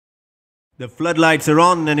The floodlights are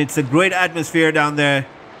on and it's a great atmosphere down there,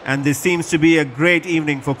 and this seems to be a great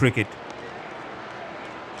evening for cricket.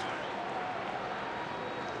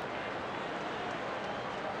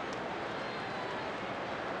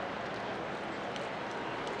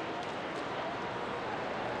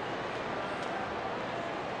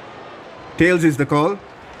 Tails is the call.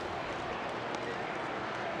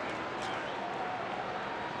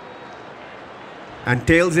 And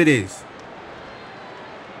tails it is.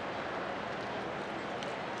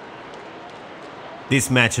 This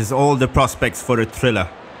match has all the prospects for a thriller.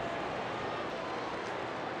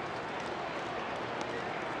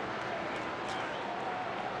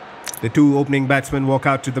 The two opening batsmen walk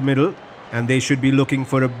out to the middle, and they should be looking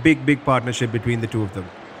for a big partnership between the two of them.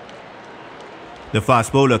 The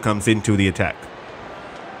fast bowler comes into the attack.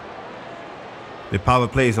 The power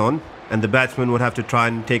plays on, and the batsman would have to try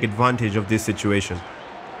and take advantage of this situation.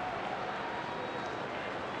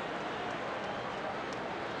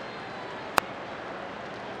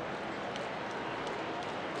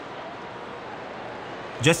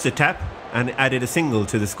 Just a tap and added a single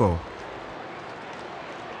to the score.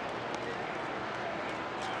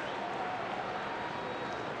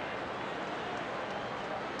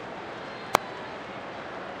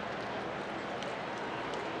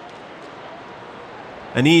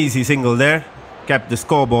 An easy single there, kept the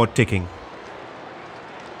scoreboard ticking.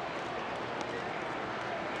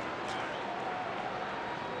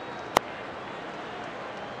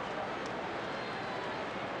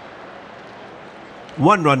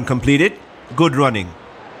 One run completed, good running.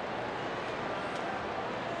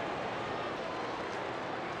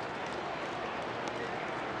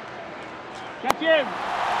 Catch him!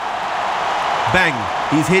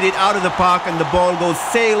 Bang! He's hit it out of the park and the ball goes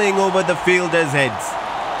sailing over the fielders' heads.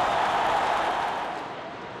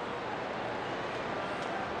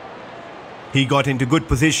 He got into good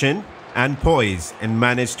position and poise and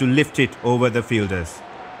managed to lift it over the fielders.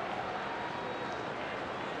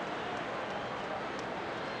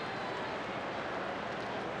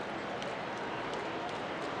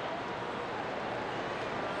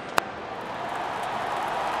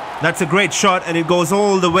 That's a great shot and it goes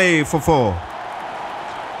all the way for 4.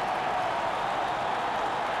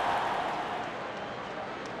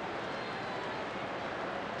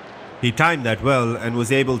 He timed that well and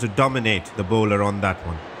was able to dominate the bowler on that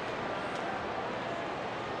one.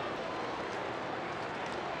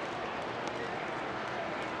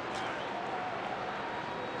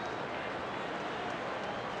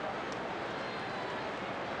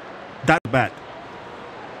 That bat.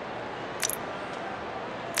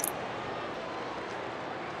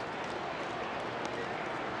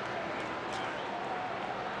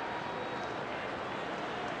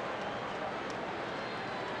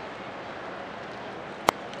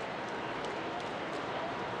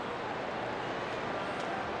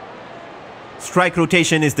 Strike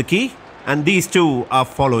rotation is the key, and these two are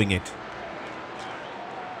following it.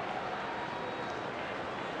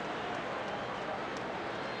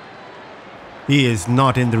 He is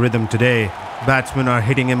not in the rhythm today. Batsmen are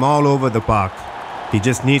hitting him all over the park. He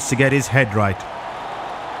just needs to get his head right.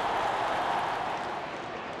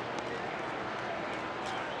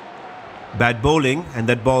 Bad bowling, and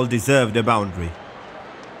that ball deserved a boundary.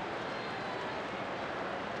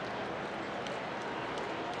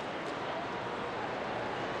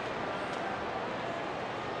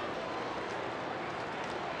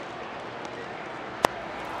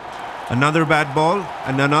 Another bad ball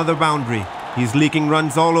and another boundary. He's leaking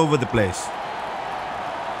runs all over the place.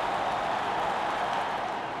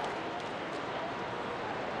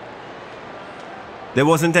 There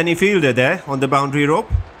wasn't any fielder there on the boundary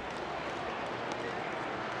rope.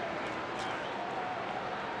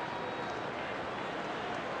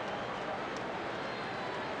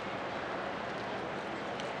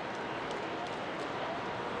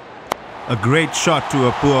 A great shot to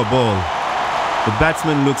a poor ball. The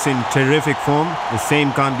batsman looks in terrific form. The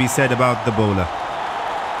same can't be said about the bowler.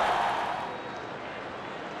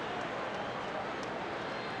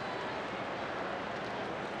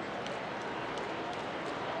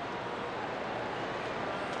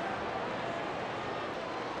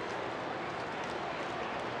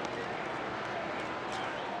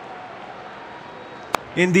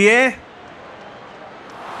 In the air.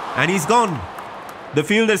 And he's gone. The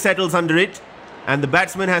fielder settles under it, and the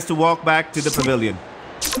batsman has to walk back to the pavilion.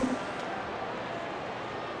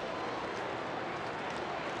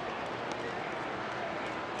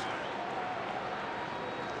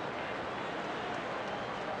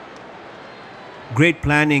 Great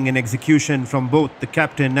planning and execution from both the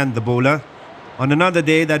captain and the bowler. On another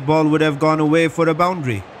day, that ball would have gone away for a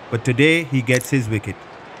boundary, but today he gets his wicket.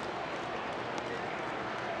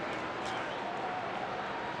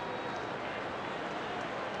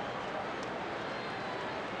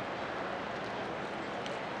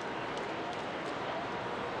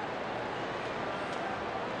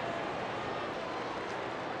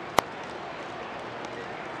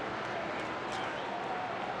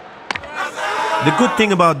 The good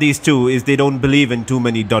thing about these two is they don't believe in too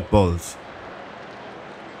many dot balls.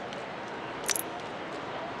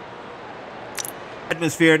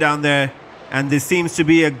 Atmosphere down there, and this seems to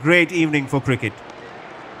be a great evening for cricket.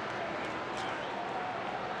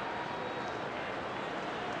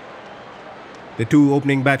 The two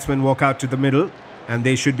opening batsmen walk out to the middle, and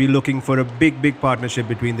they should be looking for a big partnership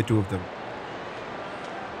between the two of them.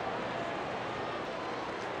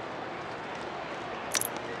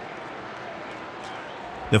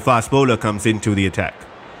 The fast bowler comes into the attack.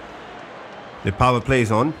 The power play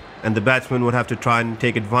is on, and the batsman would have to try and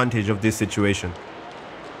take advantage of this situation.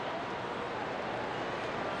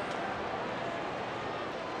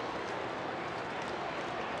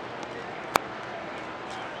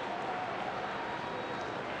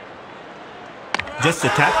 Just a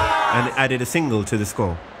tap and added a single to the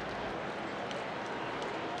score.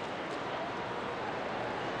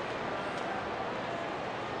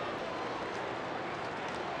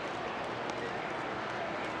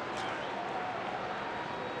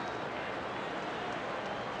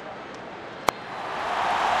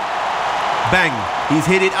 Bang! He's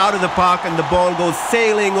hit it out of the park and the ball goes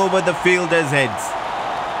sailing over the fielders' heads.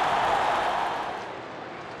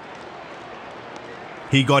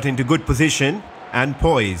 He got into good position and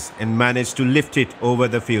poise and managed to lift it over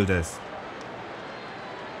the fielders.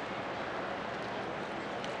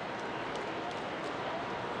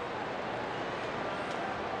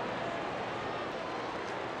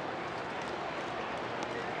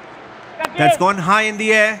 That's gone high in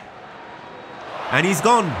the air and he's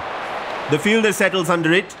gone. The fielder settles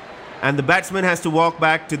under it and the batsman has to walk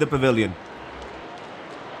back to the pavilion.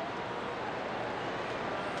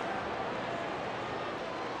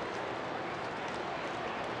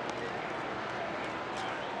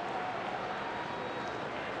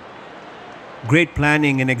 Great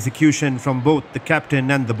planning and execution from both the captain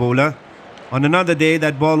and the bowler. On another day,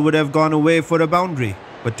 that ball would have gone away for a boundary,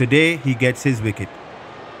 but today he gets his wicket.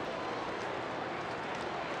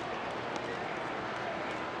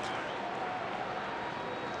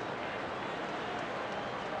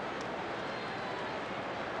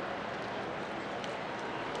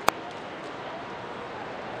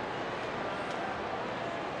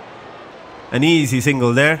 An easy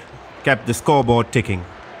single there, kept the scoreboard ticking.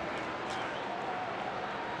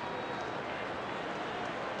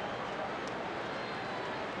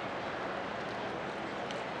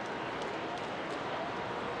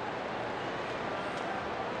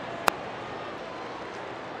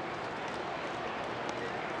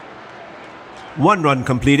 One run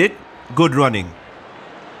completed, good running.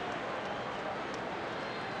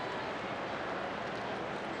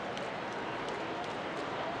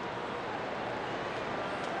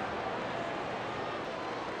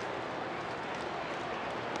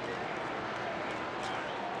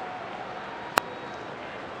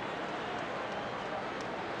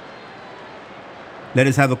 Let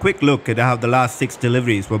us have a quick look at how the last 6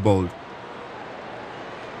 deliveries were bowled.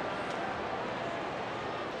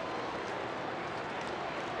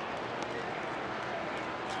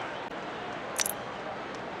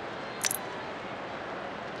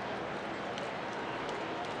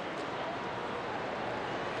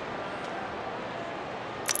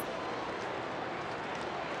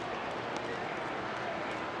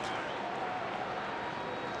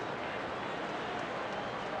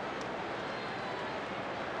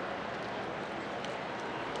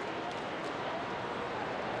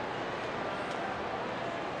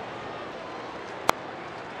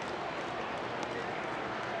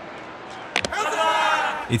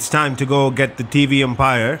 It's time to go get the TV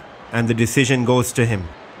umpire and the decision goes to him.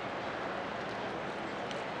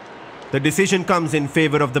 The decision comes in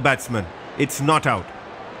favor of the batsman. It's not out.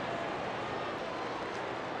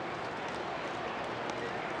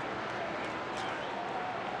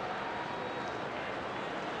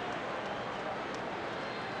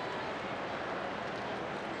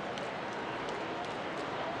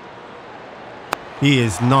 He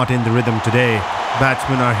is not in the rhythm today.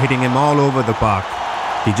 Batsmen are hitting him all over the park.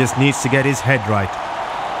 He just needs to get his head right.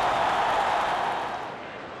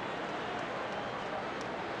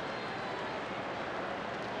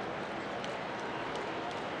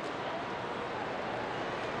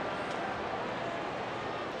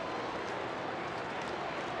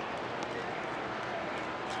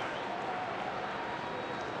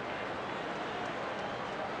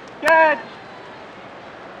 Catch!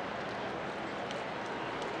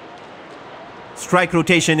 Strike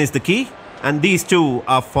rotation is the key, and these two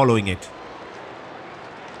are following it.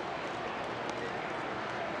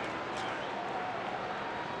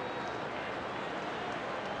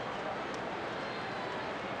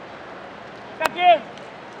 Catch in!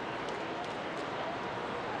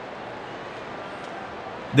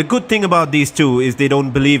 The good thing about these two is they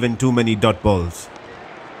don't believe in too many dot balls.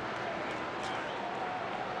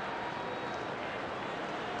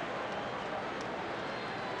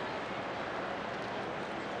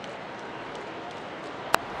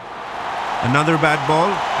 Another bad ball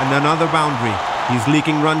and another boundary. He's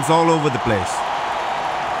leaking runs all over the place.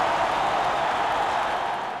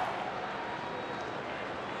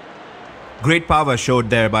 Great power showed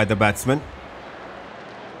there by the batsman.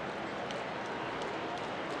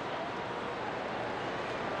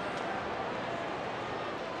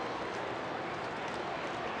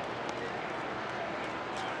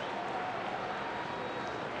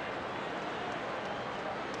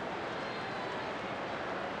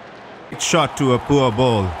 Shot to a poor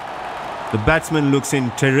ball. The batsman looks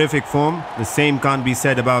in terrific form. The same can't be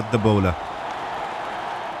said about the bowler.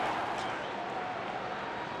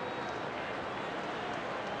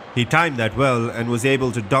 He timed that well and was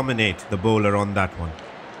able to dominate the bowler on that one.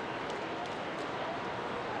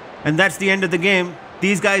 And that's the end of the game.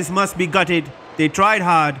 These guys must be gutted. They tried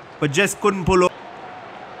hard, but just couldn't pull off.